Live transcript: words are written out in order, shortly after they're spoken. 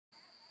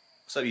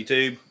What's up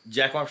YouTube?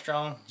 Jack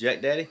Armstrong,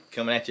 Jack Daddy,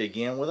 coming at you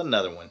again with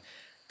another one.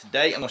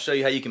 Today I'm going to show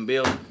you how you can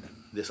build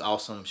this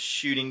awesome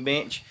shooting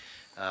bench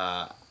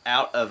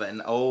out of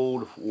an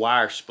old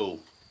wire spool.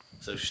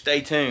 So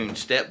stay tuned,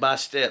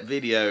 step-by-step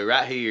video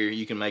right here,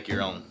 you can make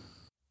your own.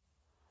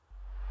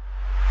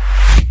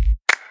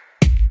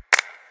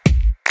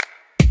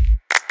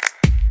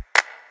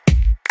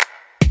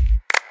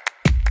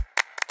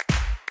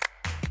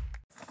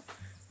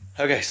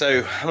 Okay,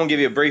 so I'm going to give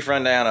you a brief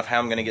rundown of how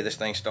I'm going to get this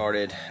thing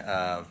started.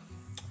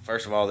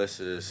 First of all, this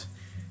is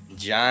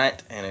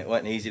giant and it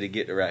wasn't easy to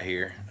get to right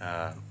here.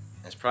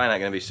 It's probably not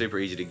going to be super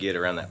easy to get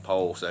around that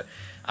pole, so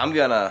I'm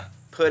going to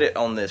put it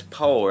on this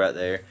pole right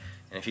there.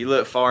 And if you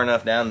look far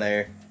enough down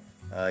there,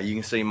 you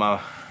can see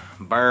my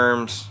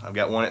berms. I've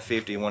got one at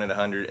 50, one at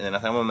 100, and then I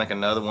think I'm going to make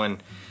another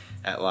one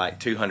at like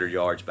 200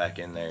 yards back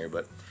in there.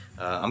 But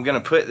I'm going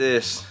to put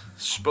this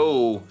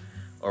spool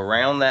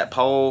around that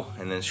pole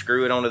and then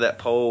screw it onto that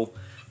pole.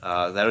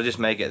 That'll just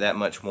make it that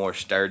much more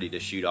sturdy to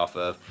shoot off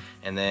of.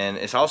 And then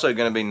it's also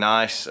going to be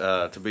nice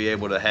to be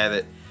able to have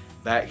it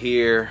back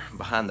here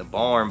behind the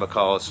barn,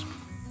 because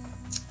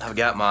I've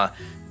got my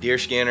deer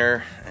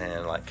skinner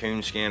and like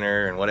coon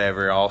skinner and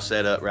whatever all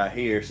set up right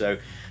here. So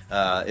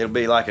it'll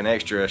be like an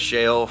extra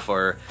shelf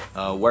or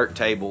work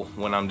table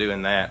when I'm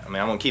doing that. I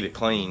mean, I'm gonna keep it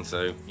clean,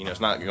 so you know it's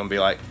not gonna be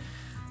like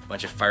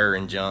bunch of fur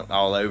and junk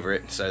all over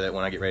it, so that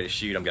when I get ready to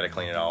shoot I'm gonna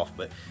clean it off.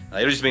 But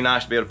it'll just be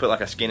nice to be able to put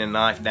like a skinning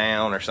knife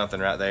down or something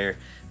right there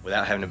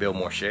without having to build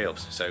more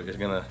shelves. So it's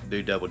gonna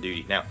do double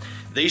duty. Now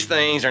these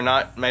things are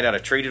not made out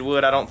of treated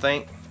wood, I don't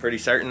think. Pretty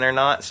certain they're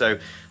not. So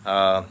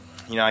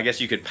you know, I guess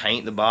you could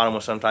paint the bottom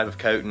with some type of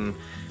coating,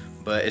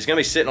 but it's gonna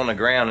be sitting on the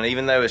ground, and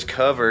even though it's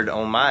covered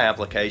on my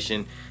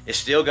application, it's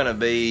still gonna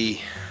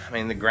be, I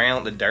mean, the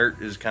ground, the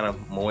dirt is kind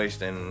of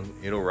moist and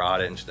it'll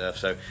rot it and stuff.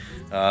 So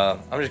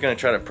I'm just gonna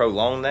try to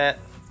prolong that,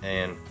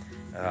 and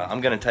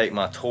I'm gonna take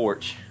my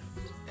torch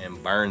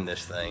and burn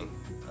this thing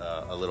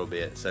a little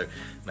bit. So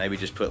maybe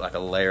just put like a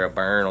layer of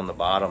burn on the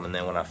bottom, and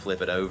then when I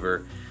flip it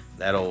over,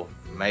 that'll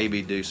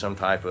maybe do some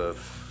type of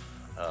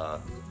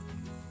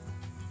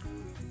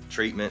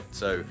treatment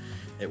so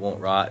it won't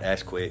rot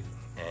as quick,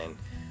 and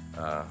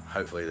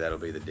hopefully that'll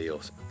be the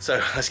deal.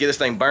 So let's get this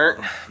thing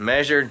burnt,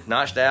 measured,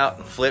 notched out,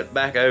 and flipped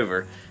back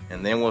over,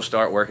 and then we'll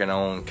start working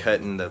on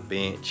cutting the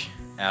bench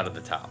out of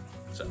the top.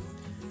 So here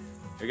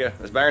we go,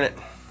 let's burn it.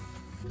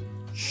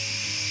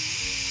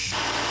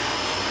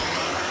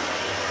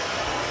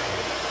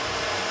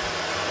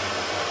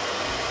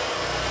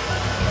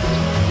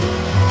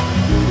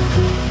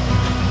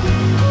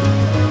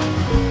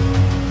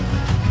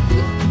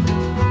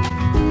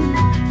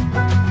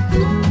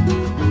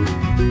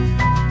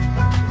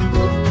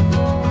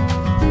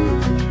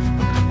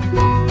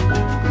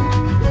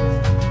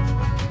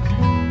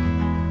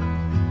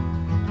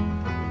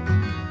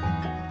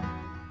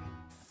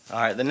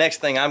 Alright, the next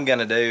thing I'm going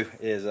to do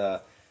is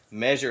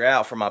measure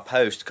out for my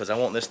post, because I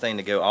want this thing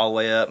to go all the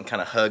way up and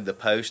kind of hug the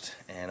post.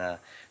 And like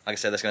I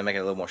said, that's going to make it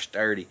a little more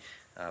sturdy.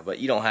 But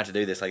you don't have to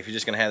do this. Like if you're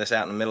just going to have this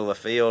out in the middle of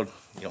the field,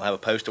 you don't have a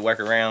post to work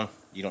around,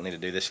 you don't need to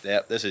do this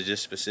step. This is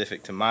just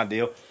specific to my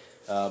deal.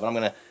 But I'm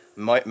going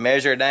to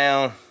measure it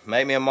down,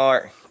 make me a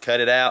mark, cut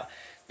it out,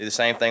 do the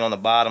same thing on the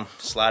bottom,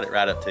 slide it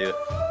right up to it.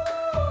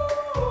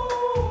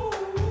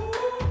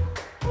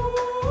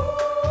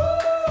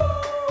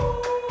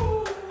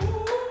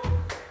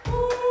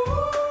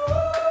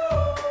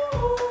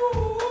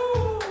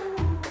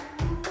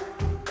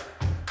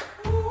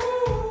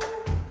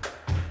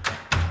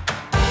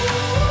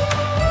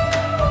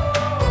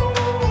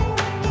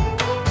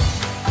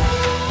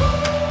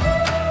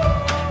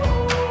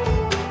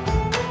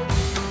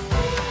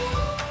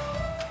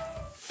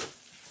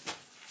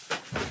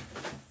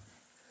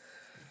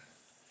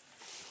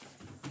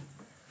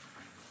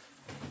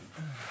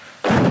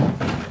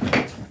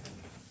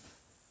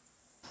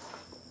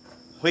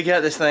 We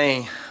got this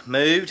thing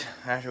moved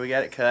after we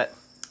got it cut,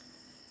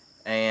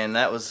 and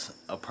that was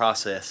a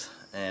process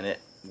and it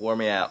wore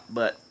me out,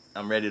 but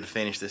I'm ready to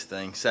finish this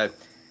thing. So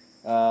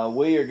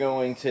we are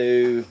going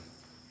to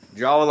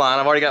draw a line.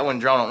 I've already got one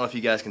drawn, I don't know if you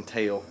guys can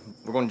tell.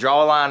 We're going to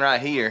draw a line right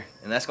here,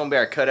 and that's going to be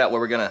our cutout where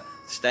we're going to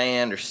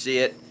stand or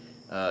sit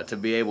to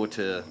be able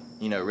to,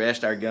 you know,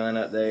 rest our gun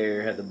up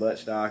there, have the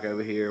buttstock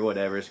over here,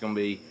 whatever. It's going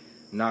to be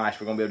nice.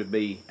 We're going to be able to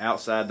be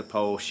outside the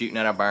pole shooting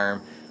at our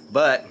berm,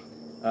 but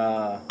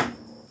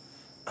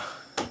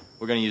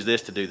we're going to use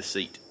this to do the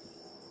seat.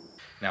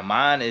 Now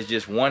mine is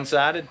just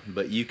one-sided,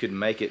 but you could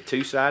make it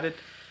two-sided.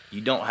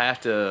 You don't have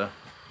to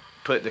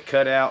put the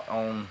cutout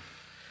on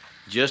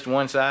just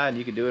one side.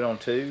 You can do it on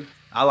two.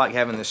 I like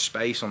having this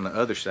space on the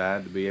other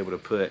side to be able to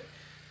put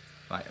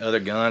like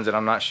other guns that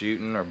I'm not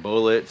shooting, or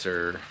bullets,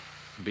 or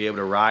be able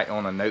to write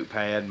on a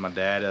notepad, my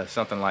data,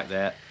 something like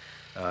that.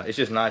 It's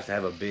just nice to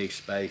have a big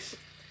space.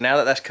 Now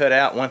that that's cut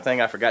out, one thing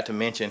I forgot to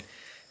mention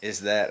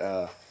is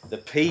that the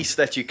piece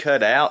that you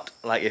cut out,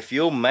 like if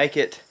you'll make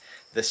it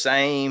the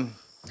same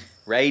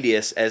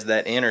radius as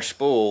that inner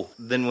spool,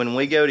 then when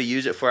we go to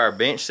use it for our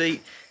bench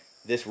seat,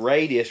 this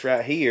radius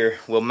right here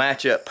will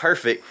match up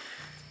perfect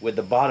with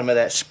the bottom of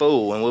that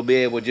spool, and we'll be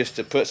able just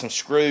to put some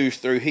screws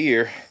through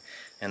here,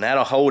 and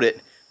that'll hold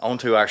it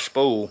onto our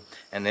spool.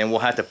 And then we'll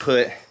have to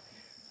put,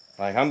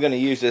 like, I'm going to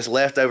use this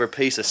leftover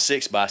piece of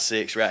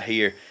 6x6 right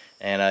here,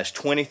 and it's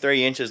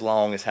 23 inches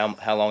long is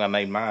how long I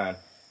made mine,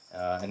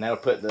 and that'll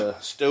put the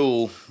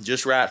stool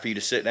just right for you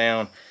to sit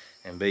down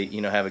and be, you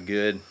know, have a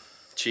good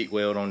cheek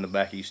weld on the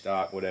back of your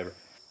stock, whatever.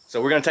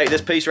 So we're going to take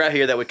this piece right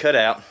here that we cut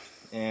out,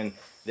 and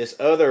this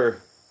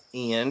other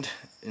end,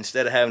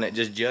 instead of having it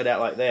just jut out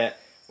like that,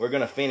 we're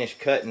going to finish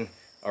cutting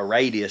a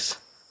radius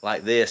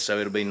like this so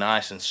it'll be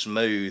nice and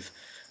smooth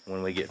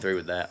when we get through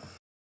with that.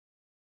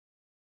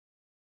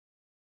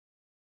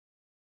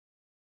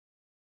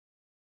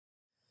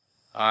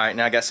 Alright,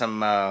 now I got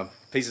some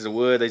pieces of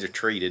wood. These are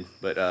treated,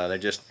 but they're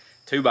just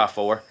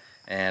 2x4,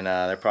 and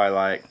they're probably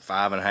like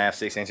 5.5,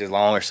 6 inches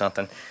long or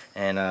something.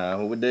 And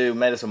what we do,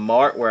 made us a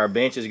mark where our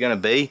bench is going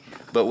to be,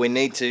 but we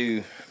need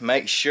to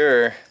make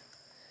sure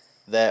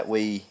that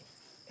we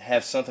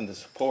have something to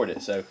support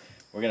it. So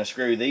we're going to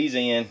screw these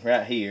in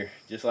right here,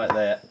 just like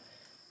that,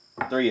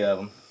 3 of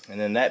them, and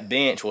then that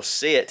bench will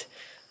sit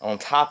on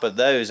top of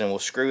those, and we'll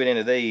screw it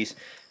into these,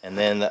 and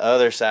then the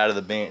other side of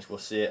the bench will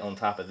sit on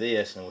top of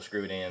this, and we'll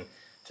screw it in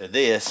to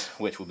this,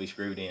 which will be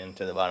screwed in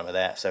to the bottom of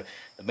that. So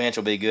the bench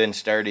will be good and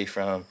sturdy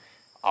from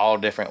all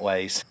different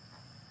ways.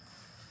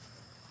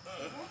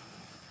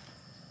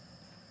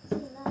 You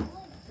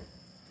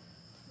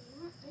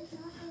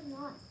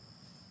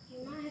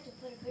might have to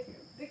put a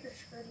bigger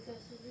screw to go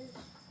through this.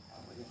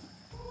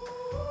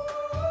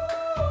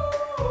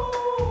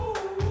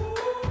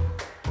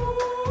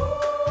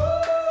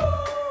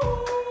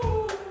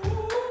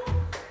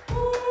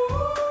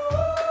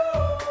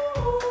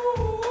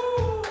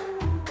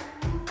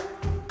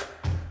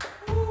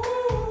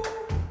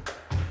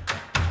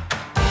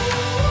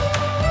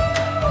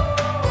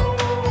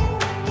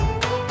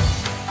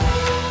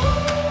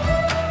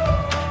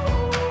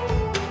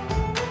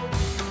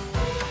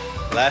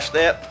 Last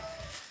step,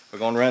 we're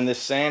going to run this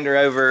sander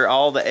over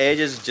all the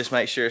edges. Just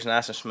make sure it's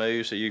nice and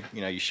smooth so you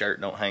know your shirt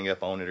don't hang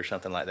up on it or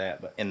something like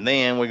that. And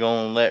then we're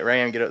going to let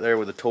Ram get up there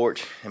with a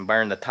torch and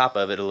burn the top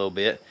of it a little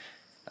bit,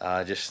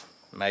 just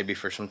maybe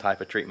for some type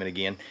of treatment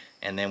again.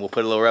 And then we'll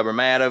put a little rubber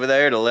mat over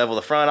there to level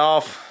the front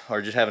off,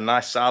 or just have a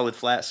nice solid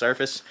flat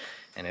surface,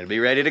 and it'll be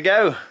ready to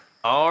go.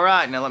 All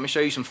right, now let me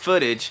show you some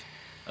footage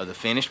of the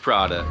finished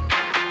product.